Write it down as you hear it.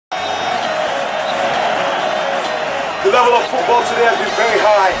The level of football today has been very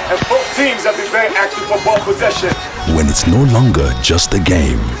high, and both teams have been very active for ball possession. When it's no longer just a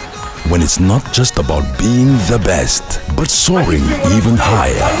game, when it's not just about being the best, but soaring even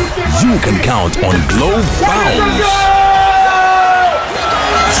higher, you can count on Glo Bounce.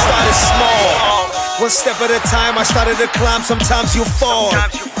 I started small, one step at a time. I started to climb, sometimes you'll fall.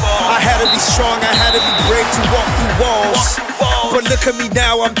 I had to be strong, I had to be brave to walk through walls. But look at me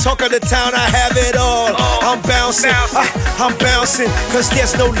now, I'm talking to town, I have it all. I'm bouncing, I'm bouncing, cause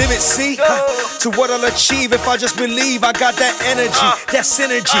there's no limit, see? To what I'll achieve if I just believe. I got that energy, that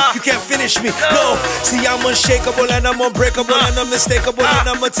synergy, you can't finish me, no. See, I'm unshakable and I'm unbreakable and unmistakable, and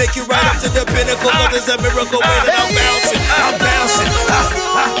I'ma take you right up to the pinnacle. But there's a miracle way that I'm bouncing, I'm bouncing.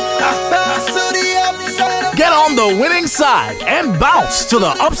 Get on the winning side and bounce to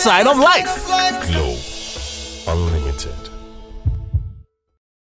the upside of life.